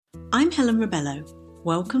I'm Helen Rebello.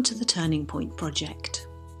 Welcome to the Turning Point Project.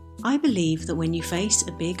 I believe that when you face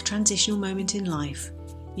a big transitional moment in life,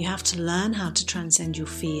 you have to learn how to transcend your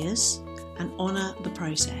fears and honour the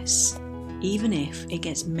process, even if it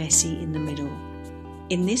gets messy in the middle.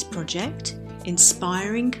 In this project,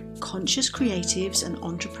 inspiring conscious creatives and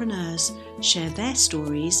entrepreneurs share their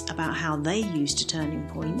stories about how they used a turning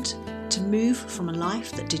point to move from a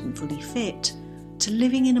life that didn't fully fit to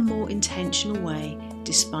living in a more intentional way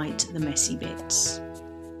despite the messy bits.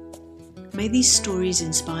 May these stories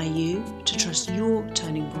inspire you to trust your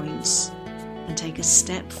turning points and take a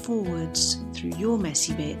step forwards through your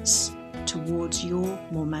messy bits towards your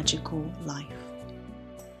more magical life.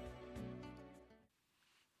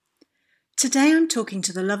 Today I'm talking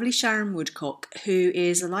to the lovely Sharon Woodcock, who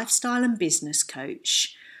is a lifestyle and business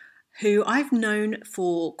coach who I've known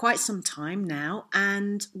for quite some time now,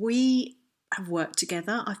 and we have worked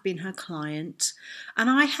together. I've been her client, and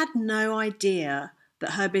I had no idea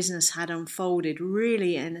that her business had unfolded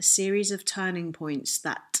really in a series of turning points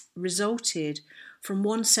that resulted from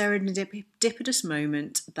one serendipitous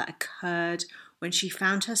moment that occurred when she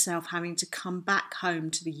found herself having to come back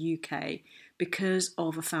home to the UK because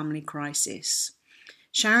of a family crisis.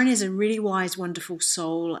 Sharon is a really wise, wonderful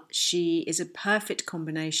soul. She is a perfect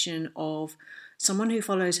combination of someone who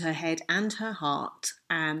follows her head and her heart,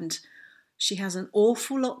 and she has an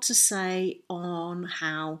awful lot to say on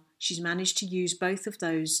how she's managed to use both of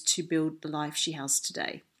those to build the life she has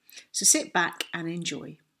today. So sit back and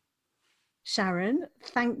enjoy. Sharon,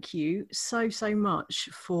 thank you so much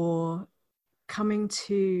for coming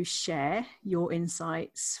to share your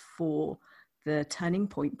insights for the Turning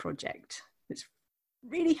Point Project. It's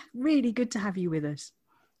really good to have you with us.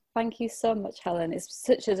 Thank you so much, Helen. It's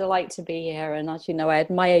such a delight to be here. And as you know, I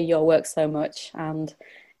admire your work so much, and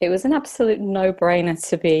it was an absolute no-brainer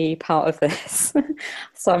to be part of this.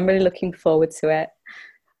 So I'm really looking forward to it.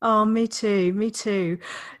 Oh, me too.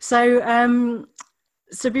 So,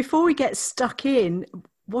 so before we get stuck in,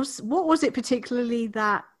 what was it particularly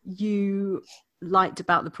that you liked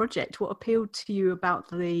about the project? What appealed to you about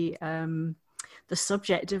the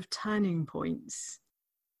subject of turning points?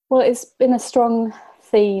 Well, it's been a strong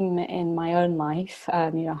theme in my own life.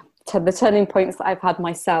 The turning points that I've had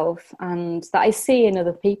myself and that I see in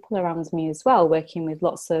other people around me as well, working with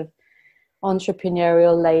lots of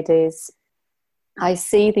entrepreneurial ladies. I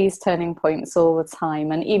see these turning points all the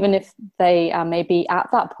time, and even if they are maybe at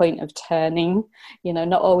that point of turning,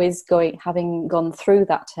 not always having gone through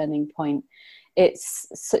that turning point, it's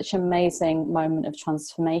such an amazing moment of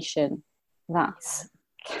transformation that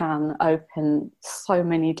can open so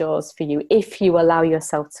many doors for you if you allow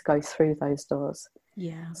yourself to go through those doors.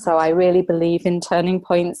 Yeah. So I really believe in turning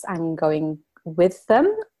points and going with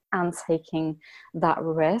them and taking that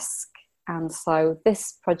risk. And so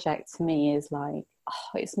this project to me is like,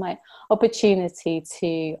 it's my opportunity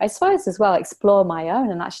to, I suppose as well, explore my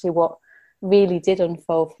own and actually what really did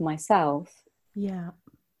unfold for myself. Yeah,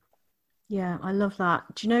 I love that.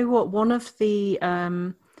 Do you know what? One of the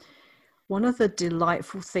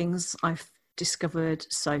delightful things I've discovered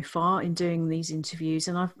so far in doing these interviews,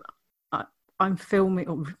 and I'm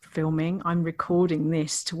recording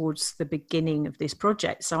this towards the beginning of this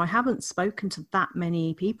project, so I haven't spoken to that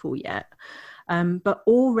many people yet. But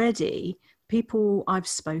already people I've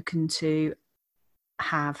spoken to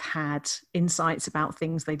have had insights about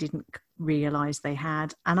things they didn't realize they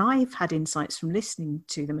had. And I've had insights from listening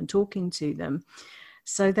to them and talking to them.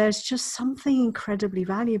 So there's just something incredibly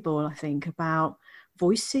valuable, I think, about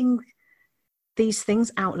voicing these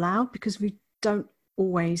things out loud, because we don't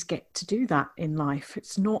always get to do that in life.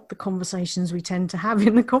 It's not the conversations we tend to have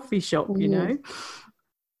in the coffee shop,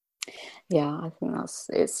 Yeah, I think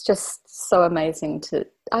it's just so amazing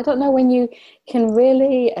I don't know, when you can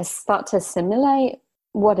really start to assimilate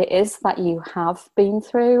what it is that you have been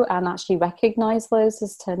through and actually recognize those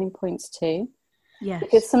as turning points too. Yes.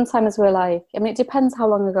 Because sometimes we're like, it depends how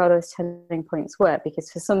long ago those turning points were, because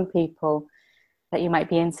for some people that you might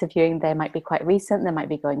be interviewing, they might be quite recent, they might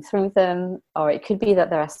be going through them, or it could be that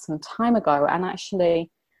they're some time ago, and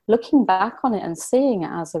actually looking back on it and seeing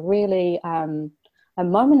it as a really a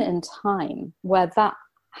moment in time where that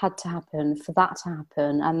had to happen for that to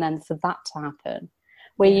happen, and then for that to happen,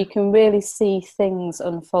 where you can really see things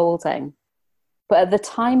unfolding. But at the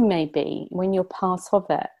time, maybe when you're part of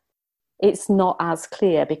it, it's not as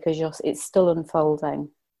clear because it's still unfolding.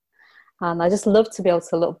 And I just love to be able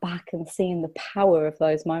to look back and see the power of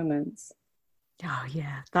those moments. Oh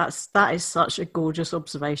yeah, that is such a gorgeous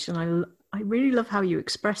observation. I really love how you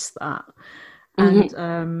express that.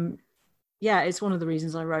 And it's one of the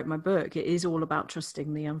reasons I wrote my book. It is all about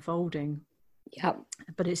trusting the unfolding. Yeah,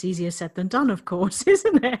 but it's easier said than done, of course,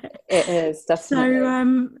 isn't it? it is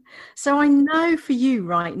definitely. So I know for you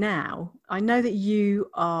right now, I know that you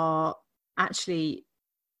are actually,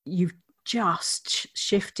 you've just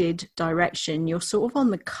shifted direction. You're sort of on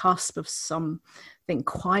the cusp of something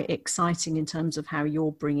quite exciting in terms of how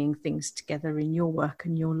you're bringing things together in your work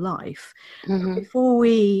and your life. Mm-hmm. Before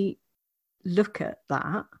we look at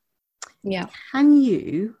that, Yeah. can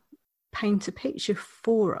you paint a picture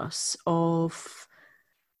for us of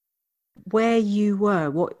where you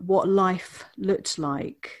were, what life looked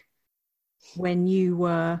like when you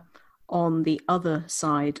were on the other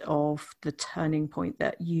side of the turning point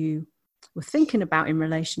that you were thinking about in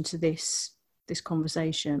relation to this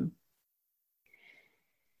conversation?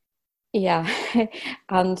 Yeah.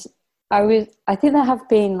 And I think there have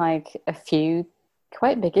been like a few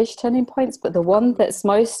quite biggish turning points, but the one that's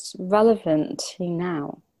most relevant to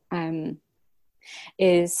now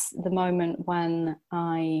is the moment when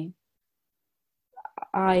I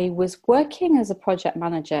was working as a project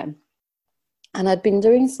manager, and I'd been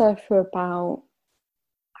doing so for about,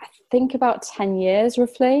 I think, about 10 years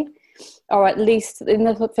roughly, or at least in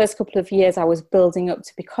the first couple of years I was building up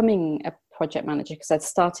to becoming a project manager, because I'd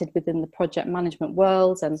started within the project management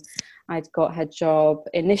world and I'd got her job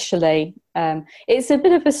initially. It's a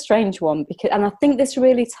bit of a strange one, and I think this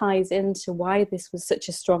really ties into why this was such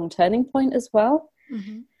a strong turning point as well.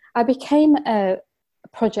 Mm-hmm. I became a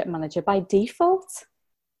project manager by default.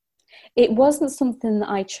 It wasn't something that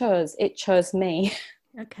I chose, it chose me.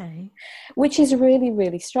 Okay. Which is really,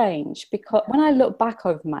 really strange, because when I look back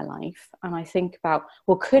over my life and I think about,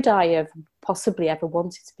 well, could I have possibly ever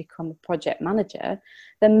wanted to become a project manager?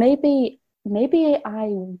 Then maybe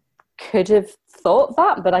I could have thought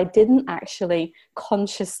that, but I didn't actually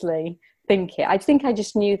consciously think it. I think I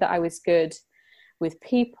just knew that I was good with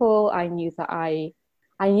people. I knew that I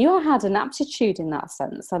had an aptitude in that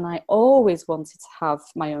sense, and I always wanted to have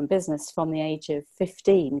my own business from the age of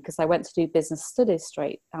 15, because I went to do business studies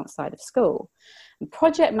straight outside of school. And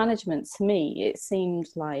project management, to me, it seemed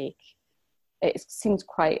quite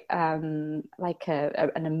like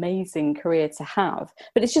an amazing career to have,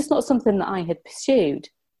 but it's just not something that I had pursued.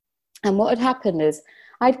 And what had happened is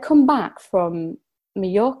I'd come back from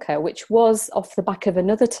Mallorca, which was off the back of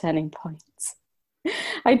another turning point.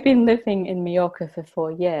 I'd been living in Mallorca for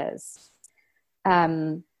 4 years.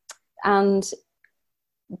 And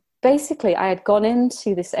basically, I had gone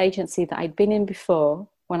into this agency that I'd been in before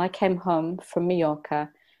when I came home from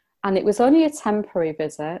Mallorca. And it was only a temporary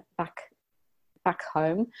visit back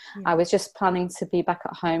home. Yeah. I was just planning to be back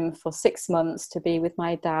at home for 6 months to be with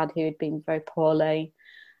my dad, who had been very poorly,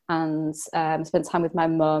 and spent time with my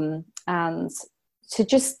mum, and to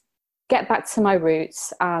just get back to my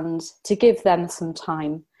roots and to give them some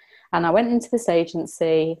time. And I went into this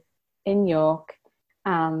agency in York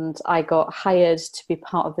and I got hired to be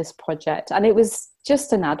part of this project. And it was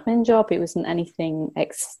just an admin job. It wasn't anything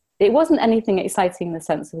exciting in the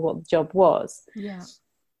sense of what the job was. Yeah.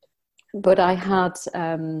 But I had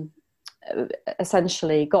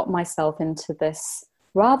essentially got myself into this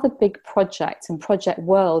rather big project and project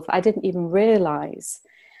world that I didn't even realise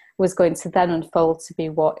was going to then unfold to be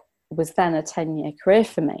what was then a 10-year career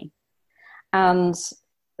for me. And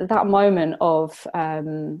that moment of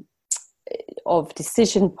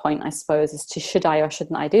decision point, I suppose, as to should I or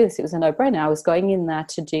shouldn't I do this, it was a no-brainer. I was going in there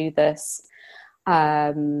to do this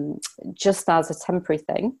just as a temporary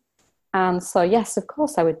thing. And so, yes, of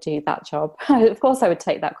course I would do that job. Of course I would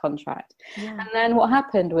take that contract. Yeah. And then what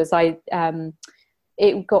happened was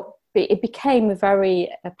it became very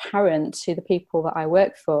apparent to the people that I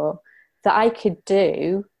worked for that I could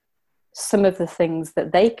do some of the things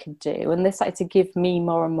that they could do, and they started to give me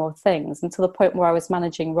more and more things, until the point where I was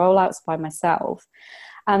managing rollouts by myself.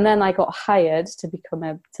 And then I got hired to become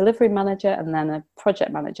a delivery manager and then a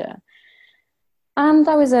project manager, and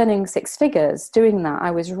I was earning 6 figures doing that.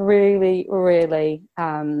 I was really, really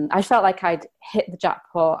I felt like I'd hit the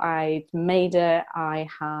jackpot. I'd made it. I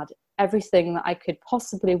had everything that I could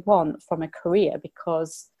possibly want from a career,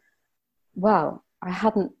 because, well, I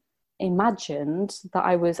hadn't imagined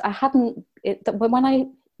that when I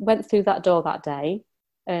went through that door that day,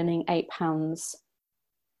 earning £8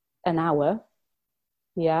 an hour,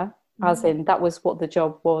 as in that was what the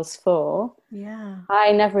job was for. Yeah,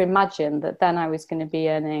 I never imagined that then I was going to be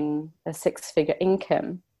earning a 6-figure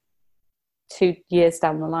income 2 years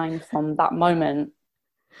down the line from that moment.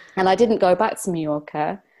 And I didn't go back to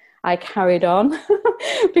Mallorca. I carried on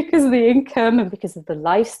because of the income and because of the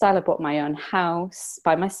lifestyle. I bought my own house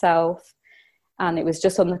by myself, and it was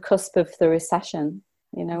just on the cusp of the recession,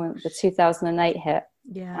 when the 2008 hit.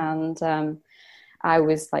 Yeah. And I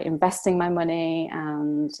was like investing my money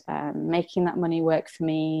and making that money work for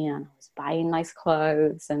me, and I was buying nice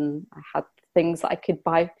clothes, and I had things that I could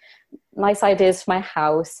buy, nice ideas for my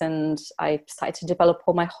house, and I started to develop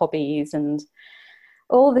all my hobbies and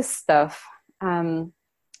all this stuff. But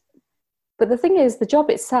the thing is, the job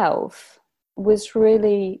itself was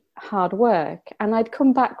really hard work, and I'd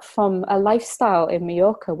come back from a lifestyle in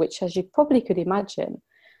Mallorca, which, as you probably could imagine,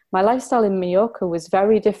 my lifestyle in Mallorca was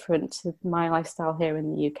very different to my lifestyle here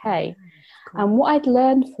in the UK. Cool. And what I'd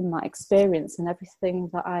learned from that experience, and everything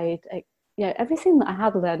that I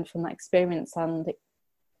had learned from that experience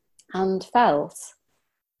and felt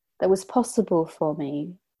that was possible for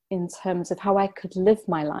me in terms of how I could live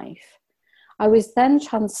my life, I was then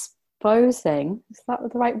transposing, is that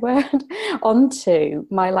the right word, onto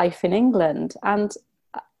my life in England. And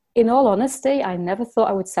in all honesty, I never thought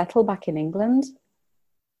I would settle back in England.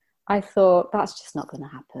 I thought, that's just not going to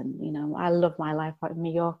happen. You know, I love my life out in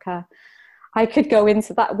Mallorca. I could go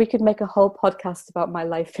into that. We could make a whole podcast about my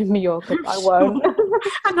life in Mallorca, but I won't.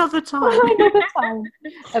 Another time. Another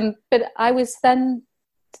time. But I was then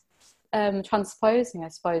transposing, I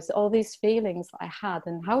suppose, all these feelings that I had,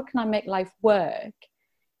 and how can I make life work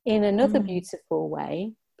in another beautiful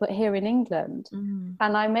way, but here in England. And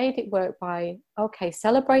I made it work by,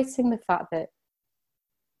 celebrating the fact that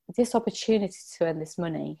this opportunity to earn this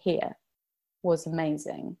money here was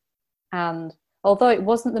amazing. And although it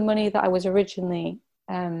wasn't the money that I was originally,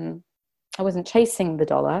 I wasn't chasing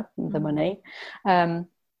the money.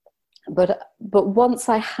 But once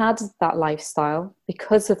I had that lifestyle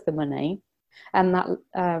because of the money and that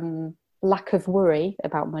lack of worry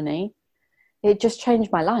about money, it just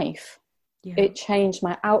changed my life. Yeah. It changed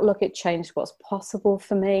my outlook. It changed what's possible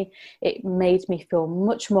for me. It made me feel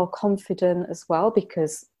much more confident as well,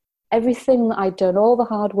 because everything that I'd done, all the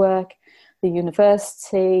hard work, the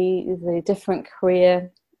university, the different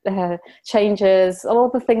career changes, all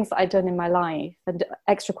the things that I'd done in my life and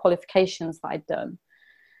extra qualifications that I'd done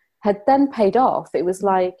had then paid off. It was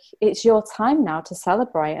like, it's your time now to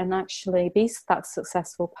celebrate and actually be that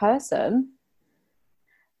successful person.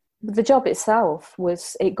 The job itself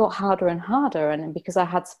it got harder and harder, and because I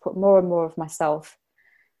had to put more and more of myself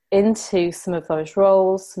into some of those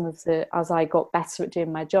roles, as I got better at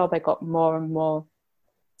doing my job, I got more and more,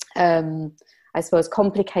 I suppose,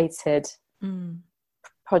 complicated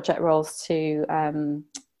project roles to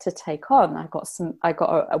take on. I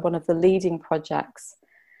got one of the leading projects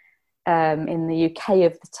in the UK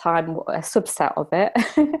of the time, a subset of it,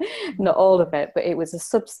 not all of it, but it was a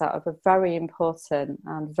subset of a very important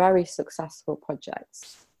and very successful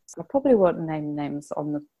project. I probably won't name names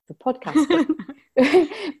on the podcast,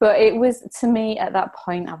 but it was, to me at that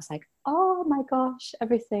point, I was like, oh my gosh,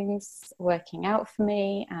 everything's working out for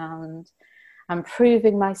me and I'm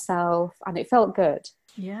proving myself, and it felt good.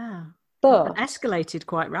 Yeah. But it escalated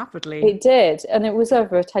quite rapidly. It did, and it was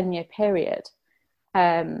over a 10-year period.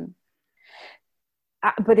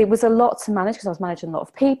 But it was a lot to manage, because I was managing a lot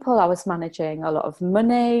of people, I was managing a lot of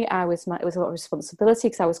money, it was a lot of responsibility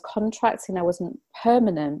because I was contracting, I wasn't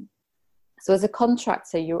permanent. So as a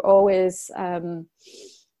contractor, you're always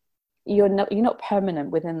you're not permanent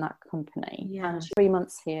within that company. Yeah. And 3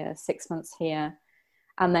 months here, 6 months here,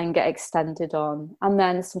 and then get extended on. And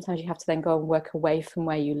then sometimes you have to then go and work away from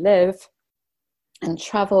where you live and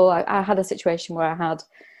travel. I had a situation where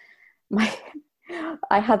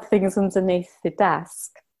I had things underneath the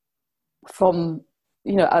desk from,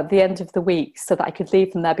 at the end of the week, so that I could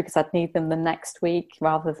leave them there because I'd need them the next week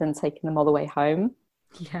rather than taking them all the way home.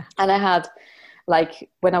 Yeah. And I had,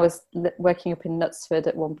 when I was working up in Knutsford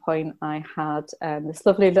at one point, I had this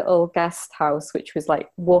lovely little guest house, which was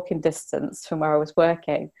walking distance from where I was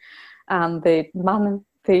working. And the man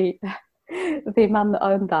that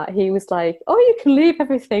owned that, he was like, oh, you can leave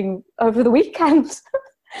everything over the weekend.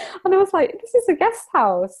 And I was like, this is a guest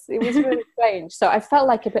house. It was really strange. So I felt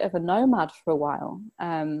like a bit of a nomad for a while.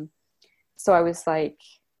 So I was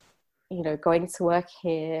going to work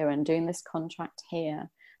here and doing this contract here.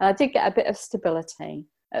 And I did get a bit of stability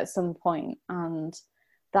at some point, and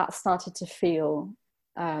that started to feel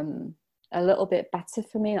a little bit better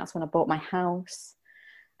for me. That's when I bought my house.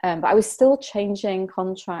 But I was still changing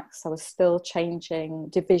contracts. I was still changing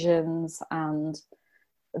divisions, and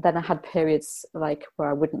then I had periods where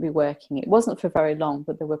I wouldn't be working. It wasn't for very long,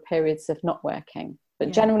 but there were periods of not working.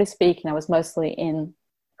 But generally speaking, I was mostly in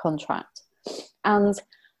contract. And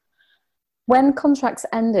when contracts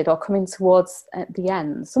ended or coming towards the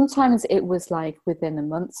end, sometimes it was within a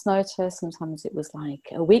month's notice, sometimes it was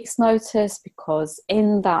a week's notice, because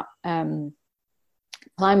in that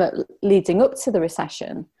climate leading up to the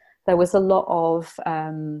recession, there was a lot of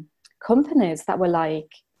companies that were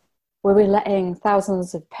like, we were letting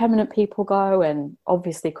thousands of permanent people go, and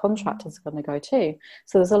obviously contractors are going to go too.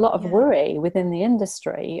 So there's a lot of worry within the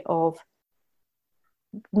industry of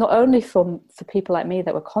not only for people like me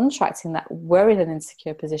that were contracting that were in an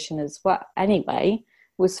insecure position as well anyway,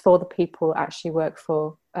 was for the people that actually work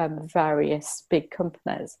for various big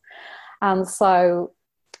companies. And so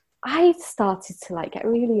I started to like get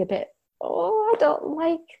really a bit, I don't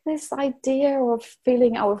like this idea of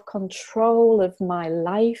feeling out of control of my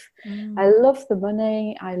life. I love the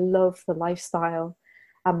money, I love the lifestyle,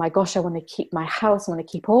 and my gosh, I want to keep my house, I want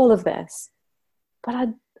to keep all of this, but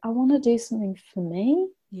I want to do something for me.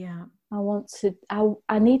 Yeah.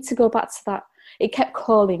 I need to go back to that. It kept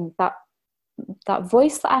calling, that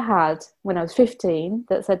voice that I had when I was 15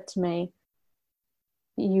 that said to me,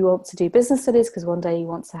 you want to do business studies because one day you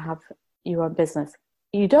want to have your own business.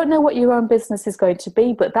 You don't know what your own business is going to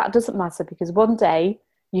be, but that doesn't matter, because one day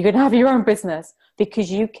you're going to have your own business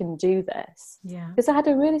because you can do this. Yeah. Because I had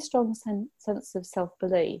a really strong sense of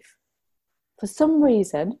self-belief. For some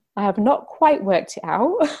reason, I have not quite worked it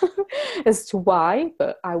out as to why,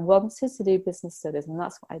 but I wanted to do business studies, and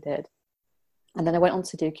that's what I did. And then I went on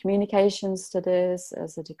to do communication studies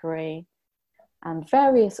as a degree and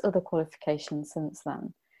various other qualifications since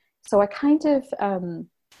then. So I kind of,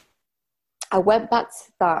 I went back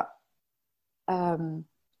to that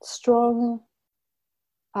strong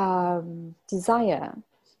desire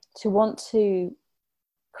to want to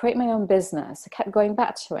create my own business. I kept going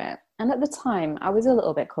back to it. And at the time, I was a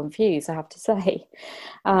little bit confused, I have to say.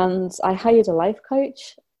 And I hired a life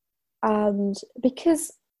coach. And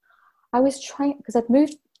because because I'd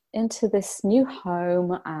moved into this new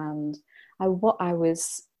home, and I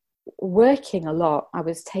was working a lot. I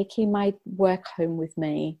was taking my work home with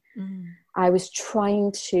me. I was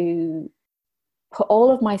trying to put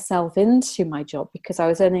all of myself into my job because I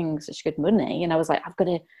was earning such good money, and I was like,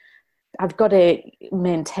 I've got to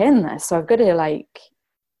maintain this, so I've got to like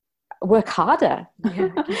work harder. Yeah,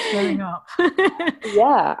 keep showing up.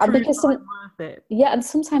 Yeah, and because worth it. Yeah, and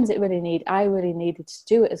sometimes I really needed to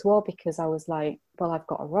do it as well, because I was like, well, I've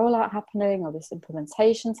got a rollout happening, or this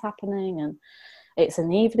implementation's happening, and it's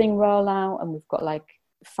an evening rollout, and we've got like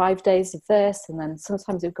 5 days of this, and then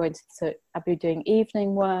sometimes I'd be doing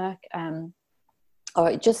evening work,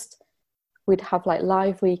 or we'd have like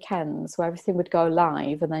live weekends where everything would go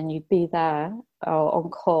live, and then you'd be there or on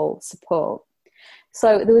call support.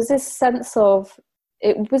 So there was this sense of,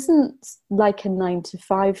 it wasn't like a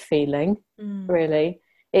 9-to-5 feeling, really.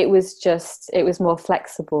 It was more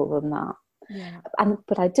flexible than that. Yeah.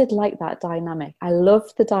 But I did like that dynamic. I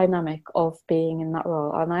loved the dynamic of being in that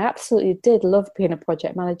role. And I absolutely did love being a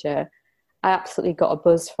project manager. I absolutely got a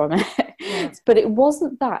buzz from it. Yeah. But it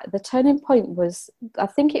wasn't that. The turning point was, I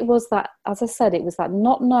think it was that, as I said, it was that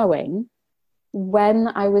not knowing when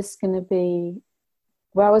I was going to be,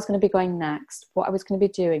 where I was going to be going next, what I was going to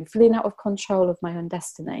be doing, feeling out of control of my own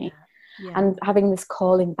destiny, and having this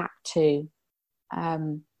calling back to,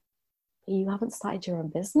 you haven't started your own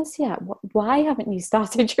business yet. Why haven't you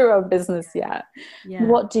started your own business yet? Yeah.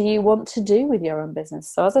 What do you want to do with your own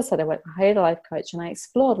business? So as I said, I hired a life coach, and I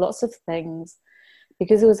explored lots of things,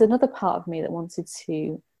 because there was another part of me that wanted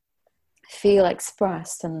to feel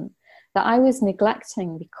expressed, and that I was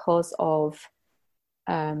neglecting because of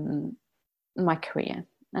my career.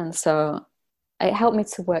 And so it helped me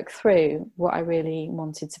to work through what I really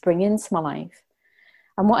wanted to bring into my life.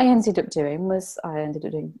 And what I ended up doing was a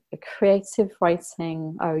creative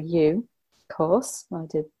writing OU course. I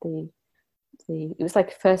did it was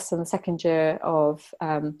like first and the second year of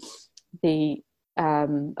the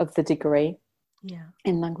degree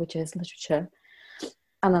in languages, literature.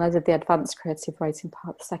 And then I did the advanced creative writing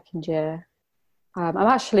part the second year. I'm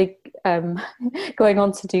actually going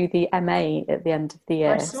on to do the MA at the end of the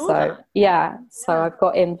year. I saw that. Yeah, so I've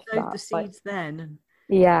got in for that. The seeds then.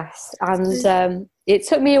 Yes, and it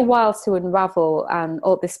took me a while to unravel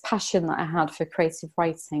all this passion that I had for creative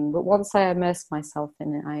writing. But once I immersed myself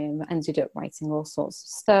in it, I ended up writing all sorts of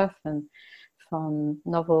stuff, and from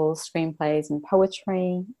novels, screenplays, and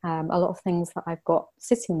poetry, a lot of things that I've got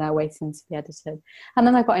sitting there waiting to be edited. And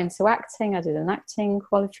then I got into acting. I did an acting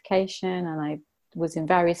qualification, and I was in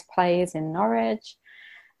various plays in Norwich,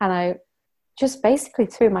 and I just basically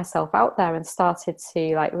threw myself out there and started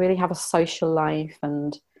to like really have a social life,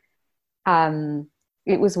 and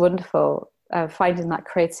it was wonderful finding that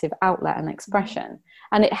creative outlet and expression.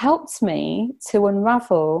 And it helped me to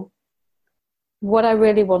unravel what I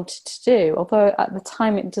really wanted to do, although at the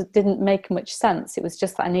time it didn't make much sense. It was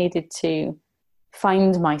just that I needed to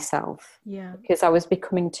find myself, because I was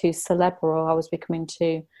becoming too cerebral. I was becoming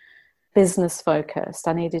too business focused.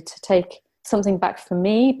 I needed to take something back for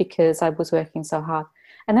me because I was working so hard.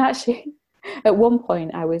 And actually, at one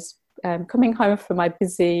point, I was coming home from my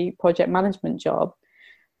busy project management job,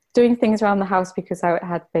 doing things around the house because I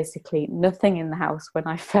had basically nothing in the house when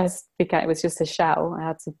I first began. It was just a shell. I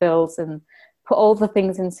had to build and put all the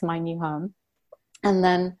things into my new home. And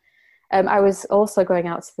then I was also going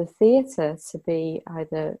out to the theatre to be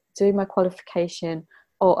either doing my qualification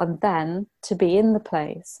and then to be in the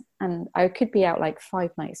place. And I could be out like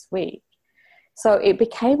 5 nights a week. So it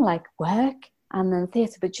became like work and then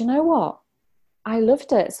theatre. But you know what? I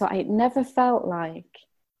loved it. So it never felt like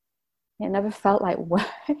work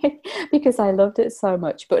because I loved it so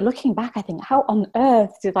much. But looking back, I think, how on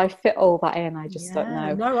earth did I fit all that in? I just don't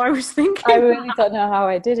know. No, I was thinking I really don't know how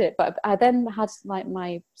I did it. But I then had like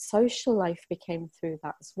my social life became through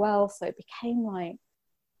that as well. So it became like,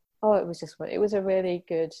 it was a really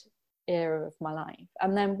good era of my life.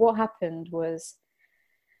 And then what happened was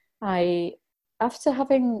after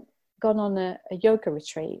having gone on a yoga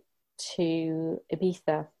retreat to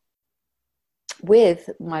Ibiza with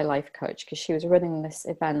my life coach, because she was running this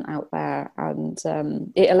event out there, and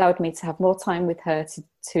it allowed me to have more time with her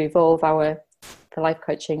to evolve the life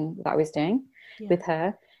coaching that I was doing with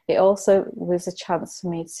her. It also was a chance for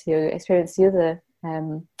me to experience the other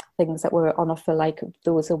things that were on offer, like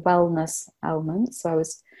there was a wellness element. So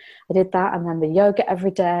I did that, and then the yoga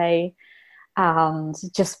every day, and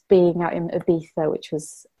just being out in Ibiza, which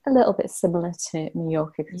was a little bit similar to New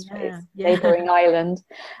York because it's a neighboring island.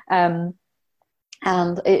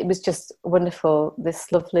 And it was just wonderful,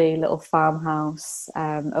 this lovely little farmhouse,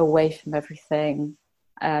 away from everything,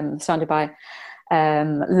 surrounded by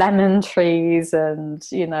lemon trees and,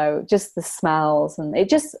 just the smells. And it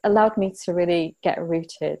just allowed me to really get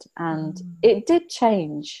rooted. And it did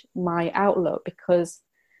change my outlook because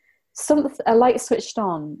a light switched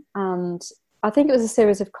on. And I think it was a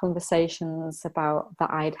series of conversations about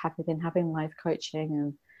that I'd been having life coaching,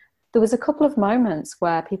 and there was a couple of moments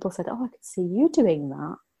where people said, I could see you doing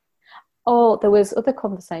that. Or there was other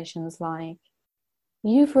conversations like,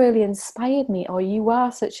 you've really inspired me, or you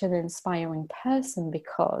are such an inspiring person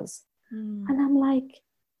because, and I'm like,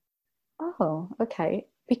 okay,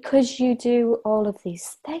 because you do all of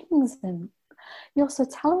these things and you're so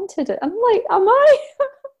talented. I'm like, am I?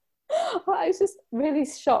 I was just really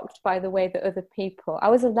shocked by the way that I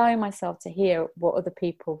was allowing myself to hear what other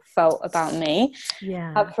people felt about me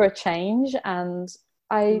for a change. And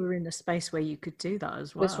you were in a space where you could do that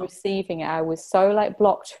as well. Was receiving it. I was so like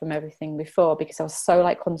blocked from everything before because I was so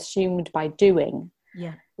like consumed by doing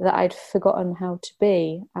that I'd forgotten how to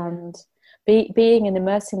be, and being and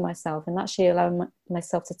immersing myself and actually allowing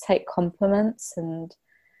myself to take compliments and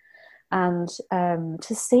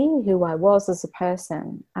to see who I was as a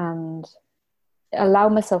person and allow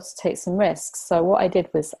myself to take some risks. So what I did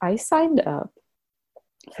was I signed up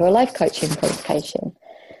for a life coaching qualification,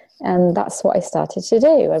 and that's what I started to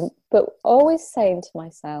do. But always saying to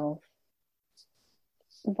myself,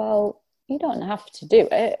 well, you don't have to do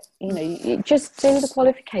it. You just do the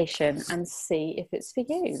qualification and see if it's for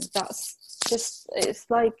you. It's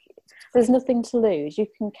like there's nothing to lose. You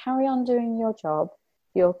can carry on doing your job,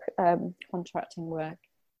 your contracting work,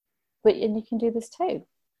 and you can do this too,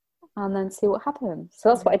 and then see what happens. So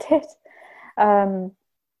that's what I did,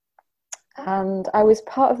 and I was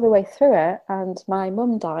part of the way through it, and my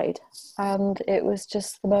mum died, and it was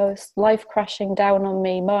just the most life crashing down on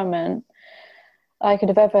me moment I could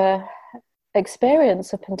have ever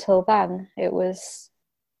experienced up until then. It was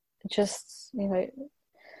just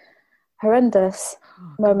horrendous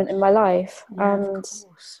moment in my life, and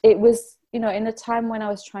it was in a time when I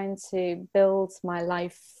was trying to build my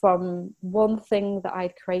life from one thing that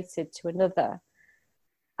I'd created to another.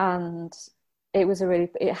 And it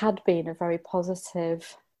had been a very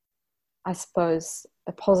positive, I suppose,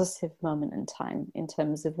 a positive moment in time in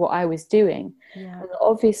terms of what I was doing. And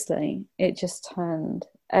obviously it just turned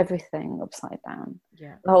everything upside down.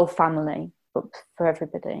 The whole family, but for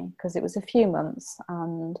everybody, because it was a few months,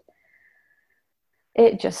 and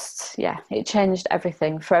it just it changed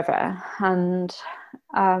everything forever. And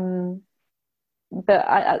but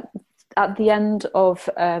at the end of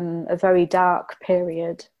a very dark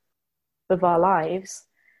period of our lives,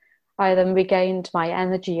 I then regained my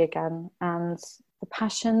energy again and the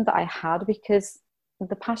passion that I had, because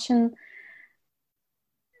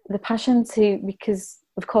because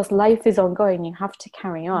of course life is ongoing, you have to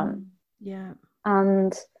carry on.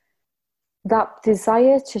 And that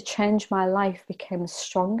desire to change my life became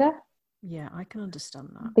stronger. I can understand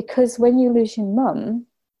that, because when you lose your mum,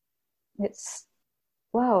 it's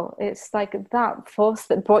like that force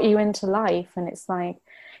that brought you into life, and it's like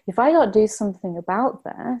if I don't do something about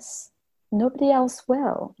this, nobody else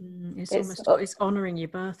will. It's honouring your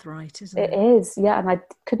birthright, isn't it? It is, yeah. And I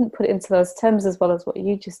couldn't put it into those terms as well as what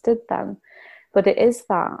you just did then. But it is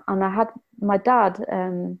that. And I had my dad,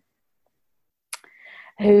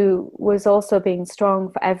 who was also being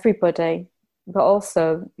strong for everybody, but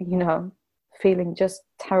also, feeling just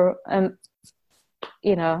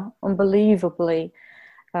unbelievably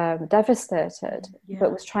devastated,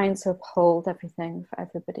 but was trying to uphold everything for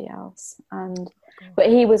everybody else. But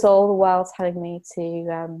he was all the while telling me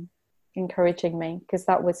to, encouraging me, because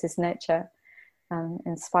that was his nature,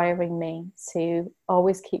 inspiring me to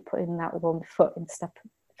always keep putting that one foot in step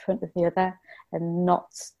in front of the other, and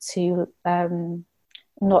not to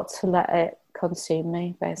let it consume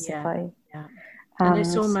me, basically. Yeah. And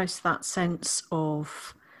it's almost that sense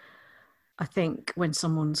of, I think when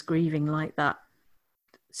someone's grieving like that,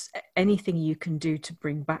 anything you can do to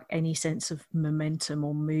bring back any sense of momentum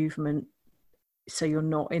or movement, so you're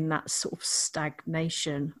not in that sort of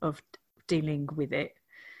stagnation of dealing with it.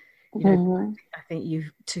 I think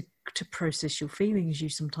to process your feelings, you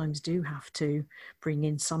sometimes do have to bring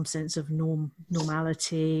in some sense of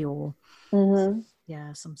normality or some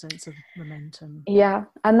sense of momentum. Yeah.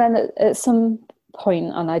 And then at some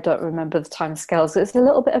point, and I don't remember the time scales, it's a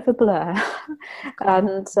little bit of a blur.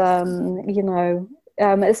 And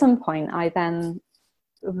at some point I then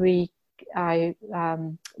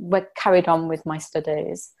carried on with my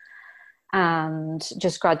studies and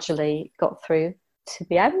just gradually got through to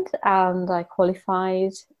the end, and I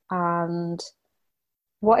qualified. And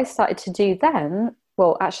what I started to do then,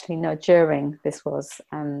 during this was,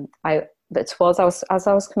 as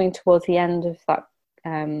I was coming towards the end of that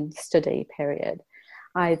study period,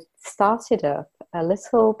 I started up a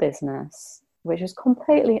little business which was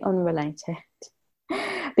completely unrelated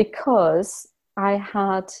because I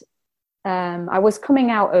was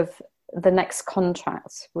coming out of the next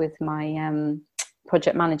contract with my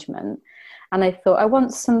project management, and I thought I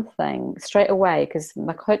want something straight away, because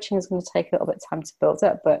my coaching is going to take a little bit of time to build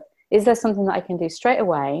up, but is there something that I can do straight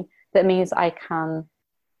away that means I can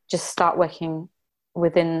just start working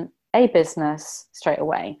within a business straight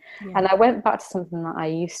away? And I went back to something that I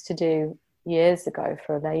used to do years ago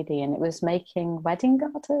for a lady, and it was making wedding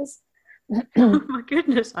garters. Oh my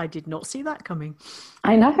goodness, I did not see that coming.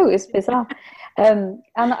 I know, it's bizarre.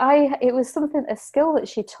 It was a skill that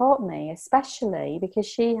she taught me, especially because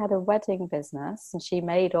she had a wedding business and she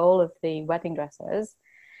made all of the wedding dresses,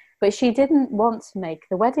 but she didn't want to make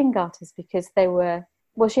the wedding garters because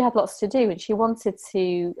she had lots to do, and she wanted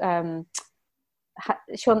to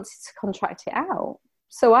contract it out.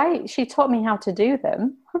 So she taught me how to do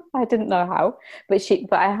them. I didn't know how, but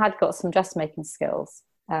I had got some dressmaking skills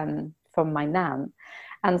from my nan.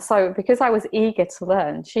 And so because I was eager to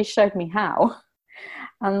learn, she showed me how.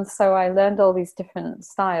 And so I learned all these different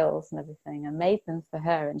styles and everything and made them for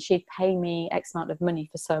her, and she'd pay me X amount of money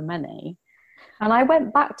for so many. And I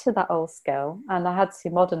went back to that old skill, and I had to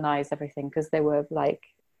modernize everything because they weren't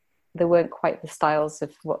quite the styles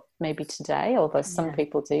of what maybe today, although some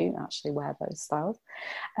people do actually wear those styles.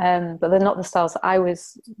 But they're not the styles that I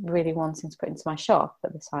was really wanting to put into my shop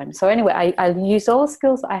at the time. So anyway, I used all the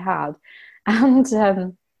skills that I had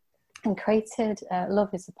and created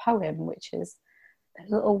Love is a Poem, which is a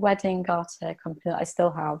little wedding garter company that I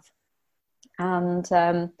still have.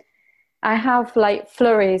 And I have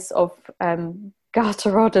flurries of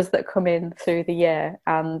garter orders that come in through the year,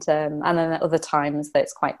 and then at other times that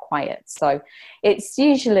it's quite quiet. So it's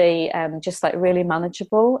usually just really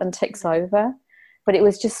manageable and ticks over. But it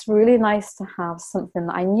was just really nice to have something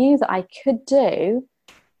that I knew that I could do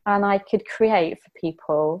and I could create for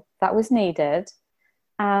people that was needed,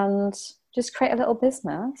 and just create a little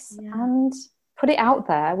business and put it out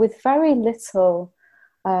there with very little.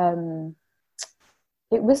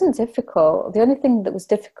 It wasn't difficult. The only thing that was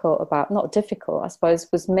not difficult, I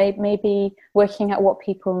suppose, was maybe working out what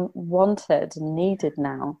people wanted and needed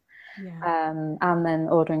now. And then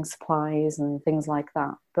ordering supplies and things like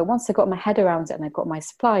that. But once I got my head around it and I got my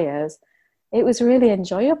suppliers, it was really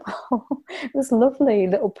enjoyable. It was a lovely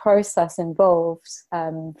little process involved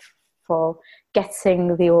for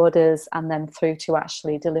getting the orders and then through to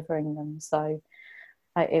actually delivering them. So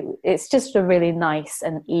it's just a really nice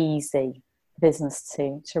and easy business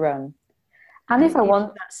to run. And if I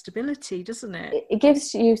want that stability, doesn't it? It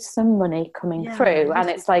gives you some money coming through, and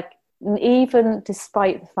it's even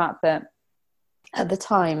despite the fact that at the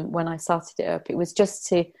time when I started it up, it was just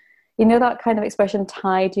to, that kind of expression,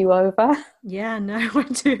 tide you over. Yeah, no, I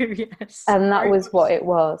do, yes. And that was what it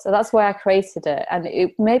was. So that's why I created it. And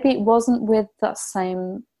maybe it wasn't with that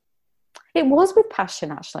same, it was with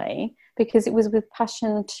passion actually, because it was with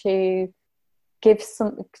passion to give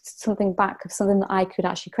something back of something that I could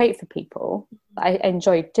actually create for people that I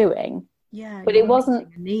enjoyed doing. Yeah, but you it were wasn't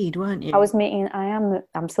meeting a need, weren't you? I was meeting.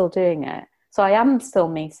 I'm still doing it, so I am still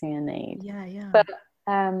meeting a need. Yeah.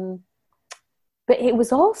 But it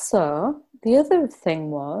was also, the other thing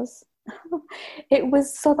was, it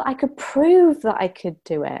was so that I could prove that I could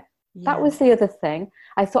do it. Yeah. That was the other thing.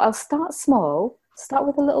 I thought I'll start small, start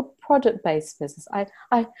with a little product-based business. I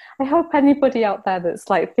hope anybody out there that's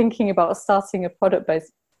like thinking about starting a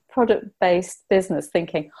product-based business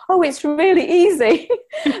thinking, oh, it's really easy.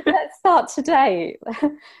 Let's start today.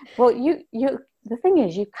 Well, the thing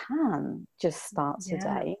is, you can just start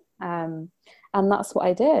today. And that's what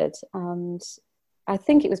I did. And I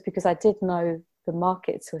think it was because I did know the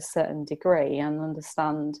market to a certain degree and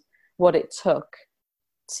understand what it took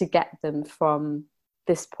to get them from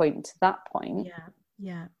this point to that point.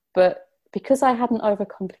 Yeah. But because I hadn't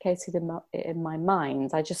overcomplicated it in my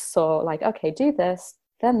mind, I just saw like, okay, do this,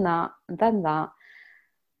 then that, and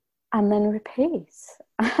then repeat.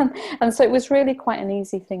 And so it was really quite an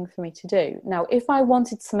easy thing for me to do. Now, if I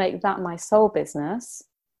wanted to make that my sole business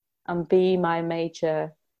and be my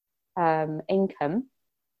major income,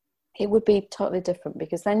 it would be totally different,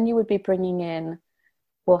 because then you would be bringing in,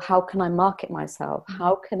 well, how can I market myself?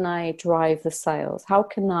 How can I drive the sales? How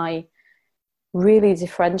can I really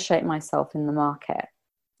differentiate myself in the market?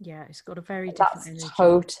 Yeah, it's got a very different energy.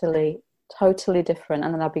 Totally different.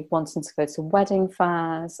 And then I'd be wanting to go to wedding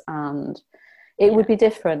fairs, and it would be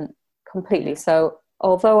different completely. So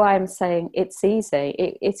although I'm saying it's easy,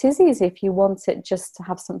 it is easy if you want it just to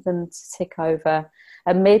have something to tick over,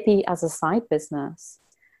 and maybe as a side business.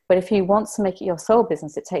 But if you want to make it your sole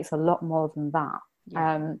business, it takes a lot more than that.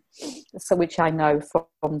 So which I know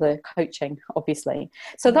from the coaching, obviously.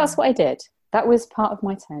 So that's what I did. That was part of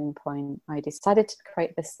my turning point. I decided to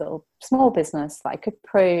create this little small business that I could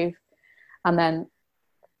prove. And then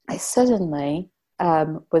I suddenly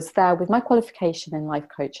was there with my qualification in life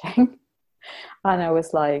coaching. And I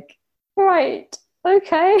was like, right,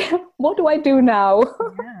 okay, what do I do now?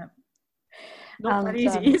 Yeah. Not that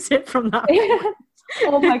easy, is it, from that point?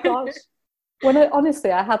 Oh my gosh.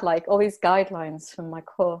 Honestly, I had like all these guidelines from my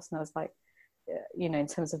course, and I was like, in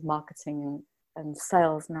terms of marketing and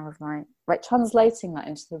sales, and I was like translating that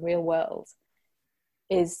into the real world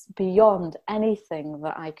is beyond anything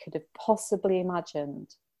that I could have possibly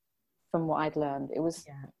imagined from what I'd learned. It was,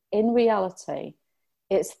 in reality,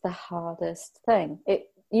 it's the hardest thing.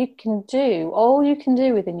 All you can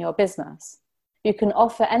do within your business. You can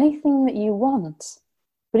offer anything that you want,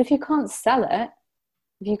 but if you can't sell it,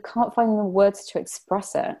 if you can't find the words to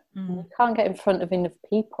express it, you can't get in front of enough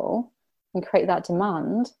people and create that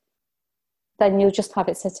demand, then you'll just have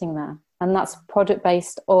it sitting there. And that's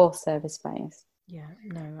product-based or service-based. Yeah,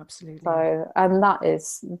 no, absolutely. So, and that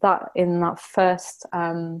in that first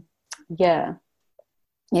year,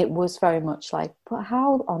 it was very much like, but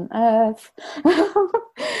how on earth?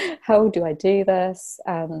 How do I do this?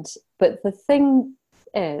 But the thing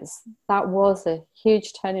is, that was a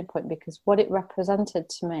huge turning point, because what it represented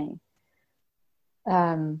to me.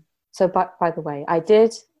 So, by the way, I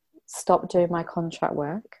did stop doing my contract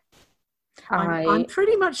work. I'm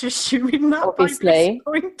pretty much assuming that, obviously,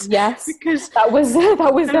 by this point, yes, because that was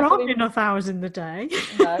there aren't enough hours in the day.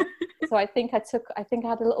 No. So I think I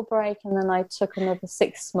had a little break, and then I took another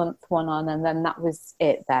 6-month one on, and then that was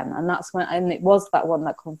it then. And it was that one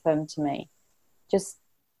that confirmed to me, just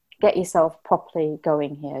get yourself properly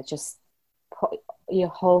going here. Just put your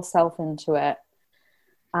whole self into it.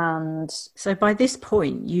 And so by this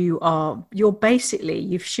point,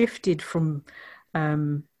 you've shifted from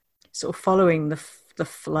sort of following the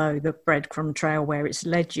flow, the breadcrumb trail where it's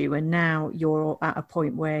led you, and now you're at a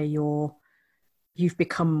point where you've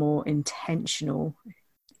become more intentional.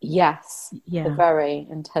 Yes, very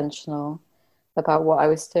intentional about what I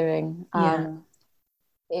was doing.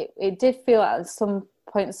 It did feel at some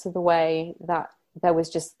points of the way that there was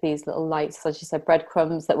just these little lights, as you said,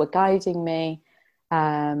 breadcrumbs that were guiding me.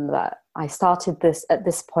 That I started this at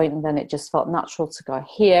this point, and then it just felt natural to go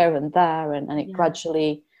here and there, and it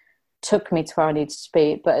gradually took me to where I needed to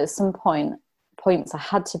be. But at some points I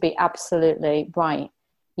had to be absolutely right.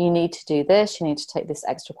 You need to do this, you need to take this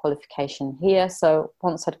extra qualification here. So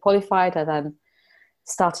once I'd qualified, I then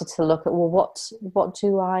started to look at, well, what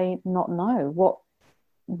do I not know?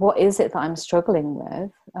 What is it that I'm struggling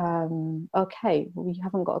with? Okay, well, you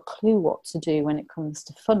haven't got a clue what to do when it comes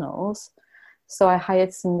to funnels. So I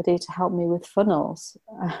hired somebody to help me with funnels.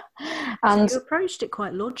 And so you approached it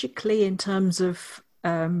quite logically in terms of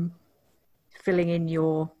filling in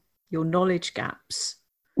your knowledge gaps.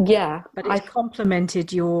 Yeah. But it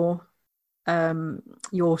complemented your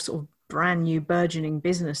your sort of brand new burgeoning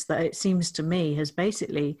business that it seems to me has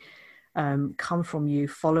basically come from you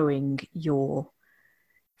following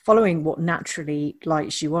what naturally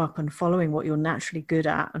lights you up and following what you're naturally good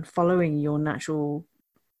at and following your natural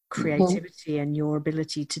creativity and your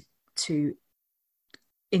ability to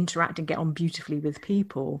interact and get on beautifully with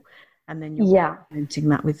people, and then you're implementing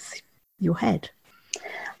that with your head.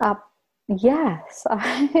 Yes. So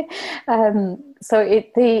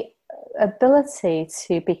the ability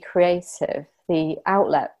to be creative, the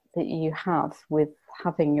outlet that you have with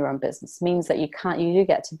having your own business means that you do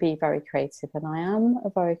get to be very creative, and I am a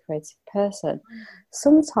very creative person.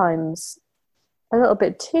 Sometimes a little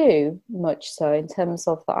bit too much so, in terms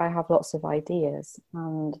of that I have lots of ideas,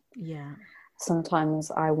 and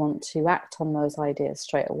sometimes I want to act on those ideas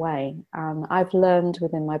straight away. And I've learned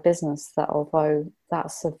within my business that although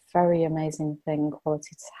that's a very amazing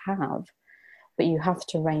quality to have, but you have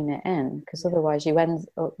to rein it in, because otherwise you end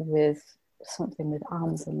up with something with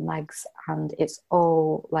arms and legs, and it's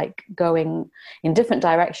all like going in different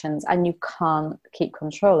directions, and you can't keep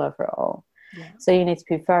control over it all. So you need to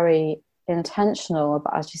be very intentional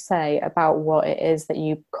about, as you say, about what it is that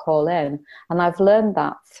you call in. And I've learned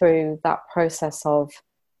that through that process of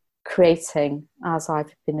creating as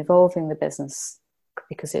I've been evolving the business,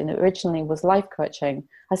 because it originally was life coaching.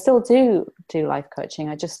 I still do life coaching,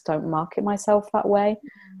 I just don't market myself that way.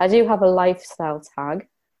 I do have a lifestyle tag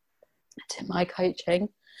to my coaching,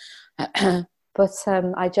 but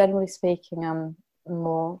I generally speaking am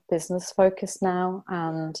more business focused now,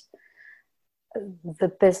 and the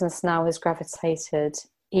business now has gravitated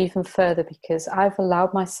even further because I've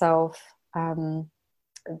allowed myself,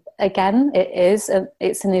 again, it's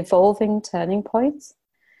an evolving turning point.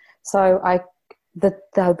 So there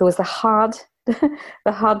was the hard the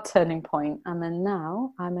hard turning point, and then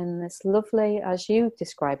now I'm in this lovely, as you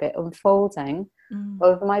describe it, unfolding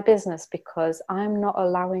over my business, because I'm not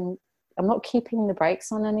keeping the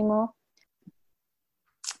brakes on anymore.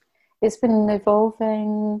 It's been an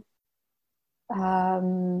evolving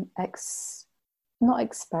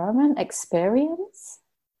experience,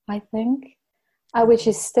 I think, which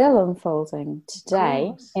is still unfolding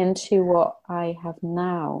today into what I have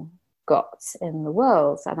now got in the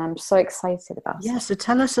world, and I'm so excited about it. So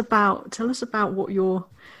tell us about what you're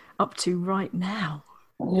up to right now.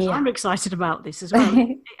 I'm excited about this as well.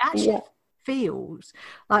 It actually feels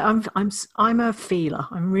like I'm a feeler.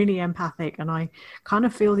 I'm really empathic, and I kind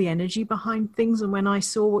of feel the energy behind things. And when I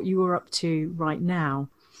saw what you were up to right now,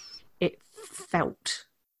 it felt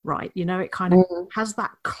right. It kind of has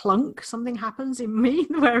that clunk. Something happens in me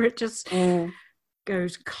where it just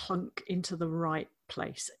goes clunk into the right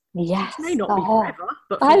place. Yes, it may not be forever,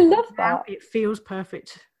 but I love that. It feels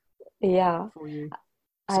perfect. For you.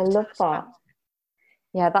 I love that.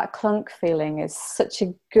 Yeah, that clunk feeling is such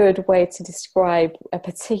a good way to describe a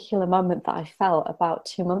particular moment that I felt about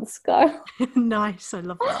 2 months ago. Nice, I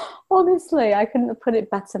love that. Honestly, I couldn't have put it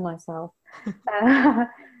better myself.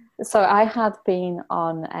 So I had been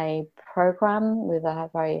on a program with a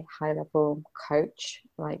very high-level coach,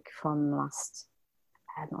 like from last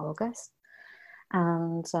August.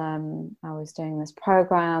 And I was doing this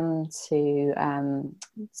program to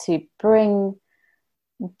bring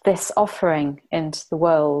this offering into the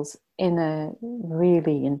world in a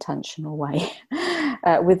really intentional way,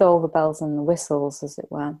 with all the bells and the whistles, as it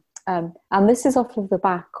were. And this is off of the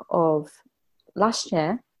back of last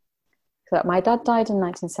year. So my dad died in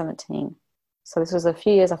 1917. So this was a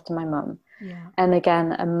few years after my mum. Yeah. And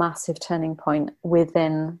again, a massive turning point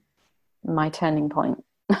within my turning point.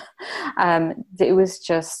 It was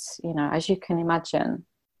just, as you can imagine,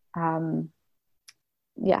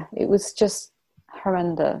 it was just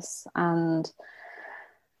horrendous. And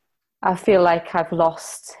I feel like I've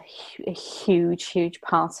lost a huge, huge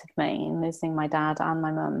part of me in losing my dad and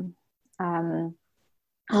my mum.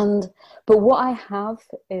 But what I have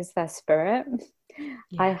is their spirit. Yeah.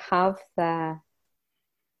 I have their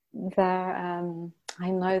I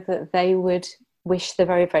know that they would wish the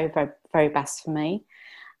very, very, very, very best for me.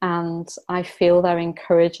 And I feel their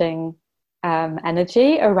encouraging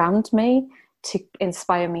energy around me to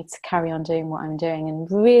inspire me to carry on doing what I'm doing and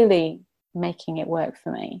really making it work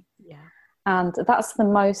for me. Yeah. And that's the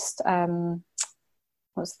most,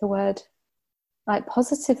 what's the word? Like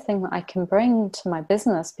positive thing that I can bring to my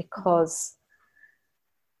business, because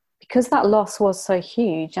that loss was so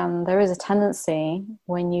huge. And there is a tendency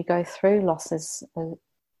when you go through losses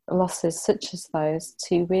such as those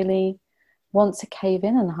to really want to cave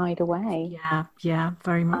in and hide away. Yeah,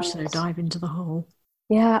 very much so. Dive into the hole.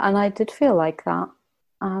 Yeah, and I did feel like that.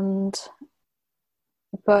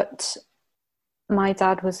 But my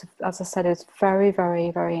dad was, as I said, it was very,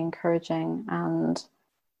 very, very encouraging, and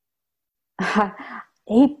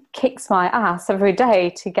he kicks my ass every day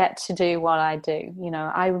to get to do what I do. You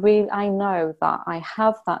know, I know that I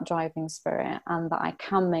have that driving spirit and that I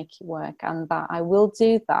can make it work, and that I will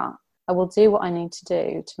do that. I will do what I need to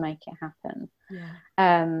do to make it happen. Yeah.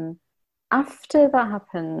 After that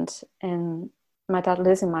happened,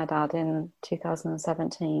 losing my dad in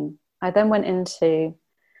 2017, I then went into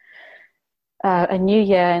a new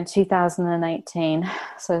year in 2018,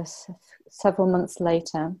 so several months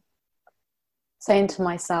later, saying to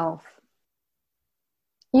myself,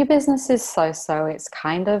 your business is so-so, it's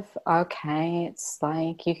kind of okay, it's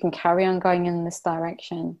like you can carry on going in this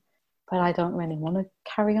direction, but I don't really want to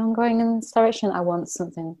carry on going in this direction. I want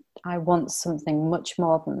something much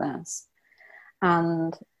more than this.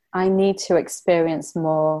 And I need to experience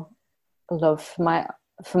more love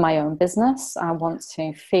for my own business. I want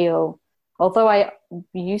to feel, although I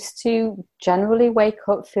used to generally wake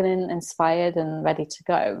up feeling inspired and ready to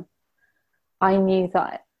go, I knew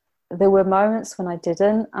that there were moments when I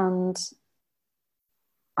didn't, and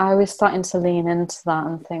I was starting to lean into that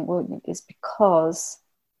and think, well, it's because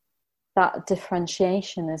that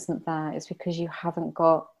differentiation isn't there. It's because you haven't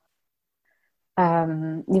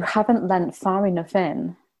lent far enough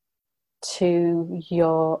in to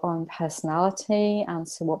your own personality and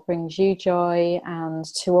to what brings you joy and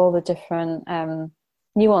to all the different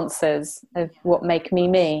nuances of what make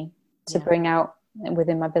me to bring out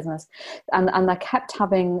within my business. And I kept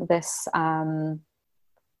having this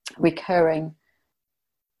recurring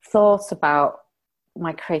thought about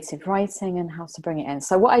my creative writing and how to bring it in.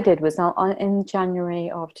 So what I did was, in January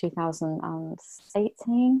of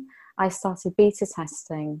 2018, I started beta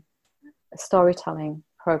testing a storytelling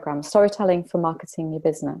program, storytelling for marketing your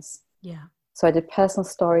business. Yeah. So I did personal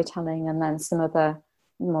storytelling and then some other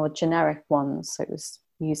more generic ones. So it was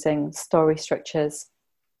using story structures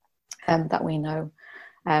that we know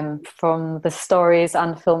from the stories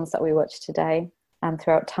and films that we watch today and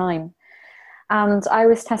throughout time. And I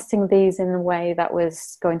was testing these in a way that they're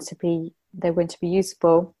going to be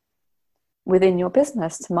usable within your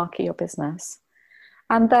business to market your business.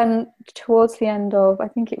 And then towards the end of, I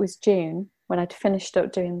think it was June, when I'd finished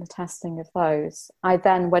up doing the testing of those, I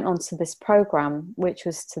then went on to this program, which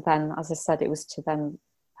was to then, as I said, it was to then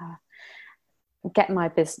get my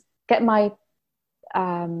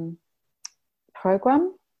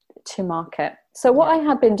program to market. So what I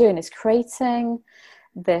had been doing is creating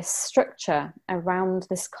this structure around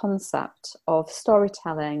this concept of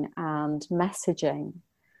storytelling and messaging.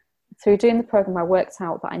 Through doing the program, I worked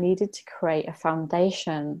out that I needed to create a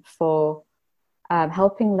foundation for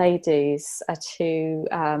helping ladies to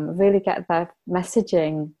really get their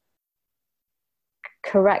messaging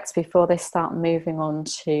correct before they start moving on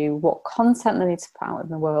to what content they need to put out in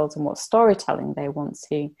the world and what storytelling they want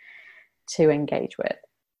to engage with.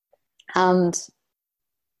 And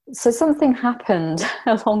so something happened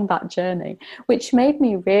along that journey, which made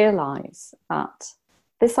me realize that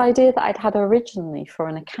this idea that I'd had originally for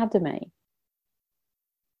an academy,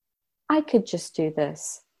 I could just do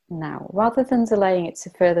this now rather than delaying it to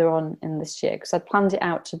further on in this year, because I'd planned it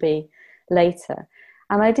out to be later.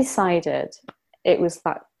 And I decided it was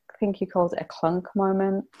that, I think you called it a clunk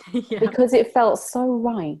moment, because it felt so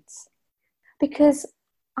right. Because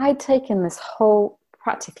I'd taken this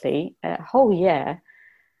practically a whole year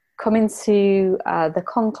coming to the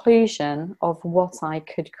conclusion of what I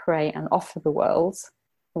could create and offer the world.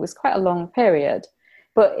 It was quite a long period,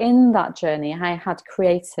 but in that journey I had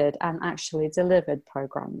created and actually delivered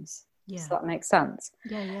programs. Does that make sense?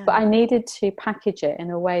 Yeah. But I needed to package it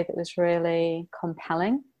in a way that was really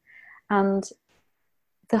compelling, and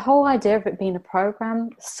the whole idea of it being a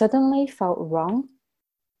program suddenly felt wrong.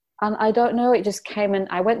 And I don't know, it just came in.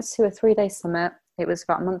 I went to a 3-day summit. It was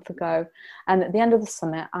about a month ago. And at the end of the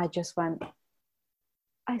summit, I just went,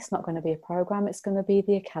 it's not going to be a program. It's going to be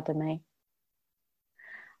the academy.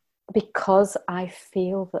 Because I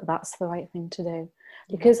feel that that's the right thing to do.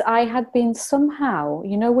 Because I had been somehow,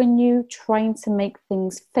 when you're trying to make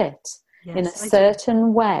things fit in a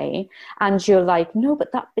certain way, and you're like, no,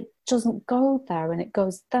 but that bit doesn't go there and it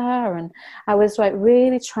goes there. And I was like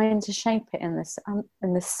really trying to shape it in this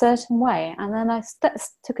certain way. And then I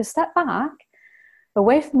took a step back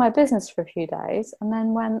away from my business for a few days and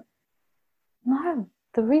then went, no,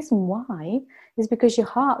 the reason why is because your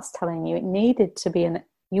heart's telling you it needed to be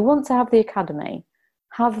you want to have the academy.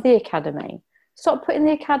 Have the academy. Stop putting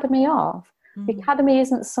the academy off. The academy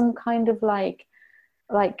isn't some kind of like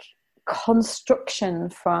construction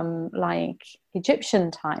from like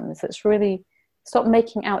Egyptian times that's really, stop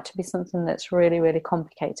making out to be something that's really, really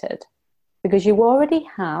complicated. because you already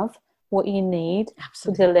have what you need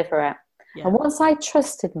to deliver it. Yeah. And once I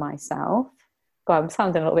trusted myself, God, I'm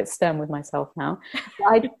sounding a little bit stern with myself now.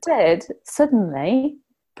 I did suddenly,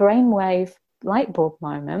 brainwave light bulb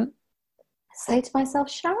moment, say to myself,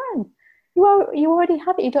 Sharon, you already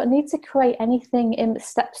have it. You don't need to create anything in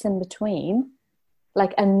steps in between,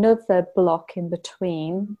 like another block in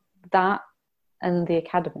between that and the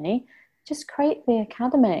academy. Just create the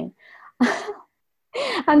academy.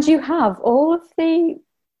 And you have all of the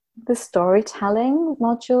storytelling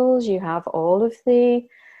modules, you have all of the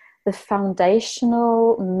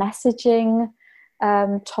foundational messaging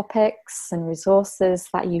topics and resources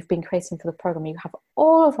that you've been creating for the program. You have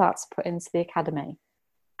all of that to put into the academy,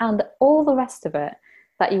 and all the rest of it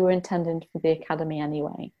that you were intending for the academy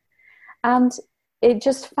anyway. And it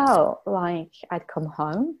just felt like I'd come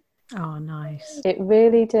home. Oh, nice. It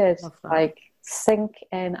really did, like, sink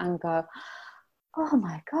in and go, oh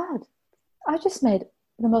my God, I just made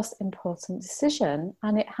the most important decision,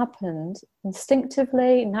 and it happened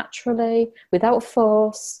instinctively, naturally, without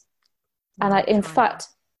force. And in fact,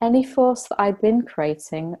 any force that I'd been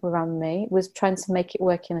creating around me was trying to make it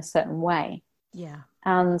work in a certain way. Yeah.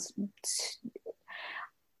 And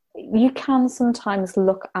you can sometimes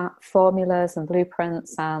look at formulas and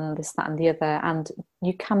blueprints and this, that, and the other, and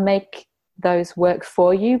you can make those work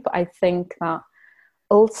for you. But I think that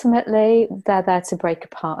ultimately they're there to break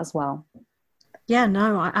apart as well. Yeah,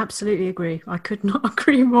 no, I absolutely agree. I could not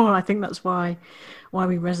agree more. I think that's why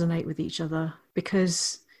we resonate with each other,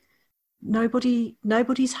 because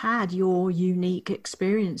nobody's had your unique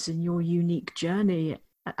experience and your unique journey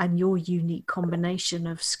and your unique combination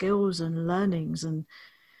of skills and learnings. And,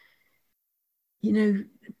 you know,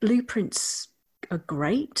 blueprints are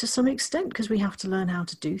great to some extent because we have to learn how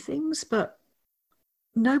to do things, but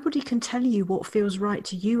nobody can tell you what feels right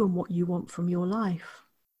to you and what you want from your life.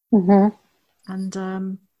 Mm-hmm.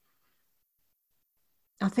 And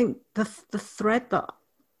I think the thread that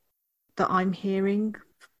I'm hearing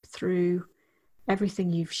through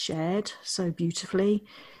everything you've shared so beautifully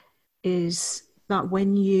is that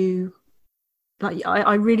when you, like,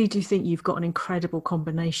 I really do think you've got an incredible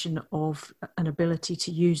combination of an ability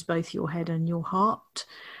to use both your head and your heart.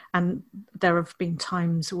 And there have been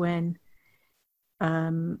times when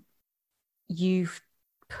you've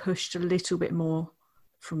pushed a little bit more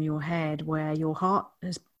from your head, where your heart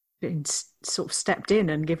has been sort of stepped in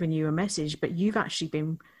and given you a message, but you've actually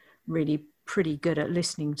been really pretty good at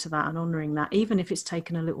listening to that and honoring that, even if it's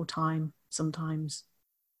taken a little time sometimes,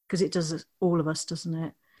 because it does all of us, doesn't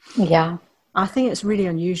it? Yeah. I think it's really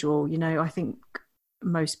unusual. You know, I think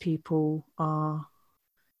most people are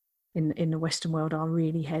in the Western world are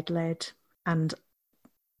really head-led, and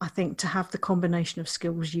I think to have the combination of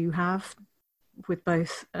skills you have, with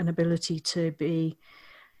both an ability to be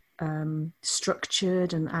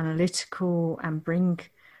structured and analytical and bring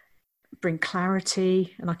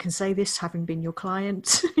clarity, and I can say this having been your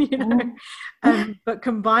client, you know, but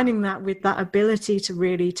combining that with that ability to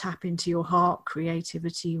really tap into your heart,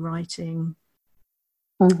 creativity, writing,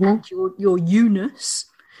 and your you-ness,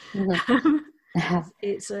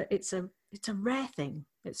 it's a rare thing.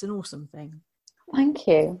 It's an awesome thing. Thank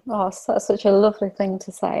you. Oh, that's such a lovely thing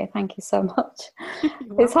to say. Thank you so much.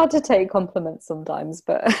 It's hard to take compliments sometimes,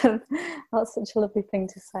 but that's such a lovely thing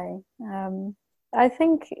to say. I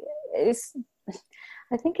think it's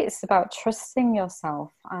about trusting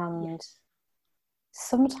yourself, and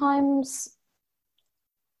sometimes,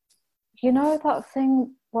 you know, that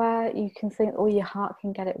thing where you can think, oh, your heart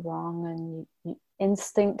can get it wrong, and your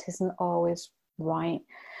instinct isn't always right.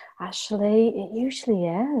 Actually, it usually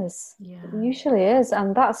is. Yeah. It usually is.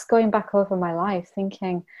 And that's going back over my life,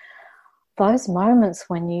 thinking those moments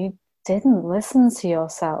when you didn't listen to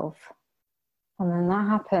yourself, and then that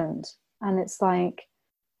happened, and it's like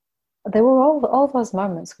they were all those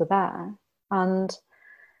moments were there. And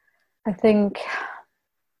I think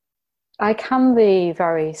I can be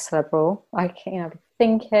very cerebral, like, you know,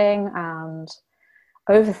 thinking and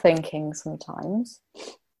overthinking sometimes.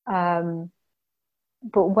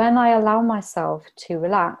 But when I allow myself to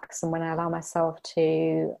relax, and when I allow myself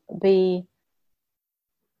to be,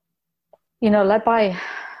 you know, led by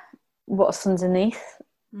what's underneath,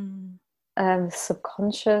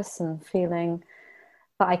 subconscious, and feeling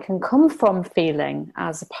that I can come from feeling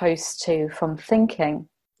as opposed to from thinking,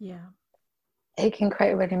 it can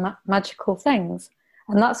create really magical things.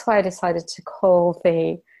 And that's why I decided to call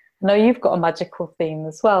I know you've got a magical theme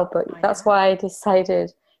as well, but that's why I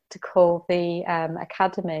decided to call the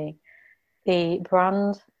Academy the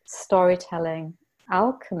Brand Storytelling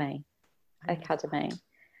Alchemy Academy,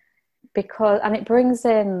 because, and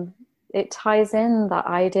it ties in that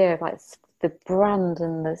idea of like the brand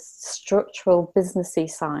and the structural businessy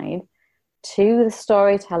side to the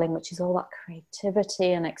storytelling, which is all that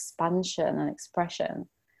creativity and expansion and expression.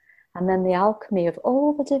 And then the alchemy of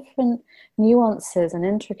all the different nuances and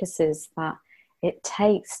intricacies that it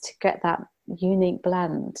takes to get that unique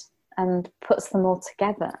blend and puts them all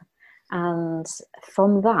together. And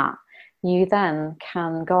from that, you then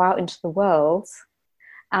can go out into the world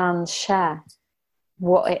and share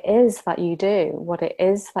what it is that you do, what it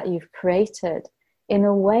is that you've created in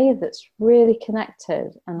a way that's really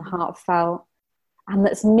connected and heartfelt and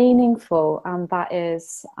that's meaningful, and that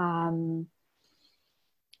is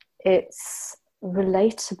it's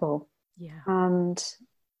relatable. And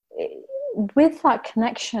with that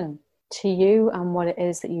connection to you and what it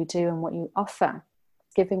is that you do and what you offer,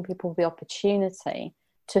 giving people the opportunity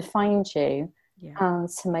to find you and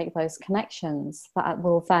to make those connections that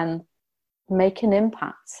will then make an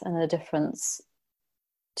impact and a difference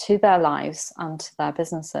to their lives and to their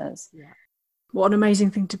businesses. What an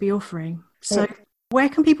amazing thing to be offering. So where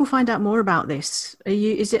can people find out more about this?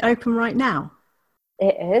 Is it open right now?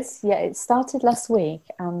 It is, it started last week,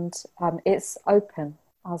 and it's open,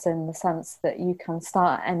 as in the sense that you can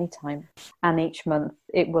start at any time, and each month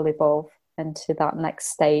it will evolve into that next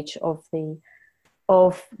stage of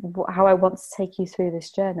how I want to take you through this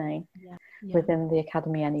journey within the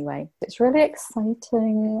Academy anyway. It's really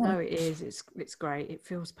exciting. No, it is. It's great. It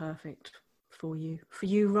feels perfect for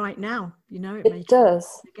you right now. It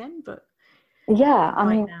does again, but I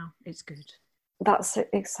mean, now it's good. That's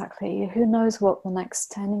exactly. Who knows what the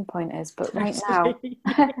next turning point is, but right now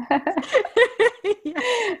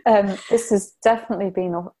this has definitely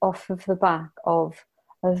been off of the back of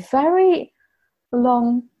a very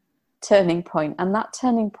long turning point, and that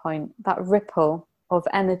turning point, that ripple of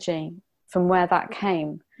energy from where that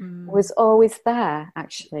came was always there,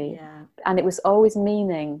 actually, and it was always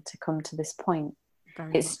meaning to come to this point.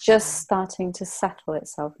 It's just starting to settle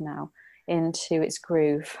itself now into its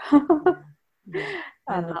groove.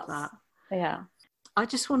 I love that. I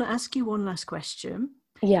just want to ask you one last question.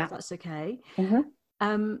 If that's okay.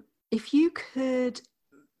 If you could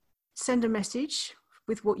send a message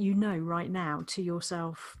with what you know right now to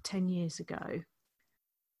yourself 10 years ago,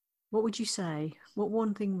 what would you say? What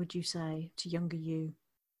one thing would you say to younger you?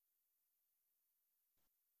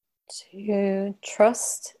 To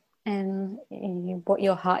trust in what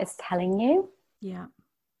your heart is telling you. I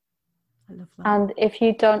love that. And if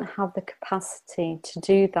you don't have the capacity to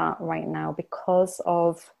do that right now because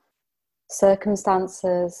of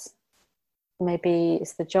circumstances, maybe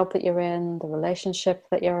it's the job that you're in, the relationship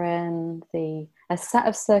that you're in, a set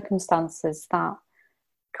of circumstances that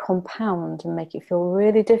compound and make it feel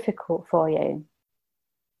really difficult for you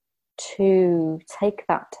to take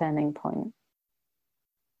that turning point,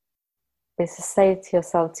 is to say to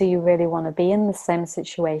yourself, do you really want to be in the same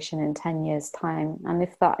situation in 10 years' time? And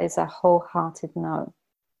if that is a wholehearted no,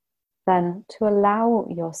 then to allow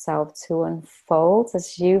yourself to unfold,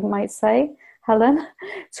 as you might say, Helen,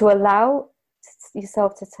 to allow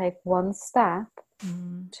yourself to take one step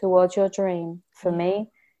towards your dream. For me,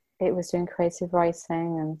 it was doing creative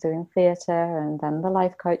writing and doing theatre and then the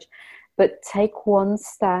life coach. But take one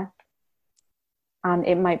step, and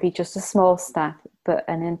it might be just a small step, but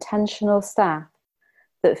an intentional step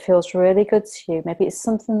that feels really good to you. Maybe it's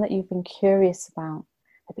something that you've been curious about.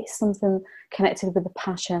 Maybe it's something connected with a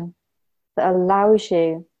passion that allows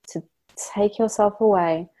you to take yourself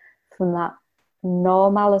away from that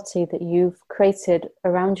normality that you've created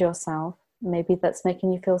around yourself. Maybe that's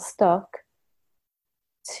making you feel stuck,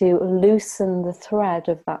 to loosen the thread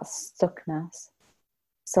of that stuckness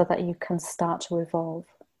so that you can start to evolve.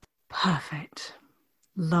 Perfect.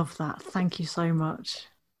 Love that. Thank you so much.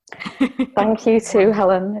 Thank you too,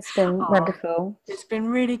 Helen. It's been wonderful. It's been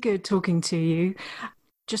really good talking to you.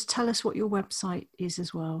 Just tell us what your website is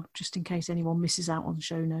as well, just in case anyone misses out on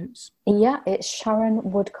show notes. It's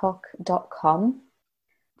sharonwoodcock.com.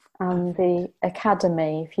 And the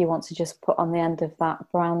Academy, if you want to just put on the end of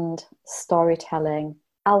that, brand, storytelling,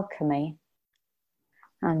 alchemy,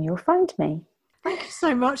 and you'll find me. Thank you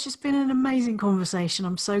so much. It's been an amazing conversation.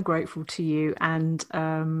 I'm so grateful to you, and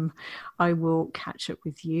I will catch up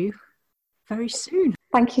with you very soon.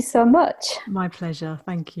 Thank you so much. My pleasure.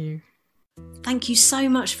 Thank you. Thank you so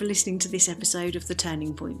much for listening to this episode of the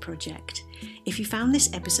Turning Point Project. If you found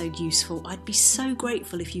this episode useful, I'd be so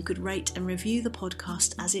grateful if you could rate and review the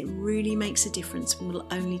podcast, as it really makes a difference and will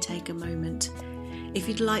only take a moment. If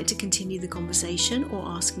you'd like to continue the conversation or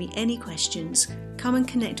ask me any questions, come and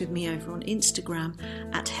connect with me over on Instagram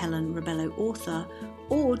at Helen Rebello Author,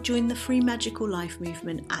 or join the free Magical Life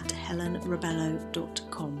movement at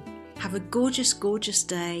helenrebello.com. Have a gorgeous, gorgeous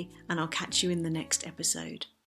day, and I'll catch you in the next episode.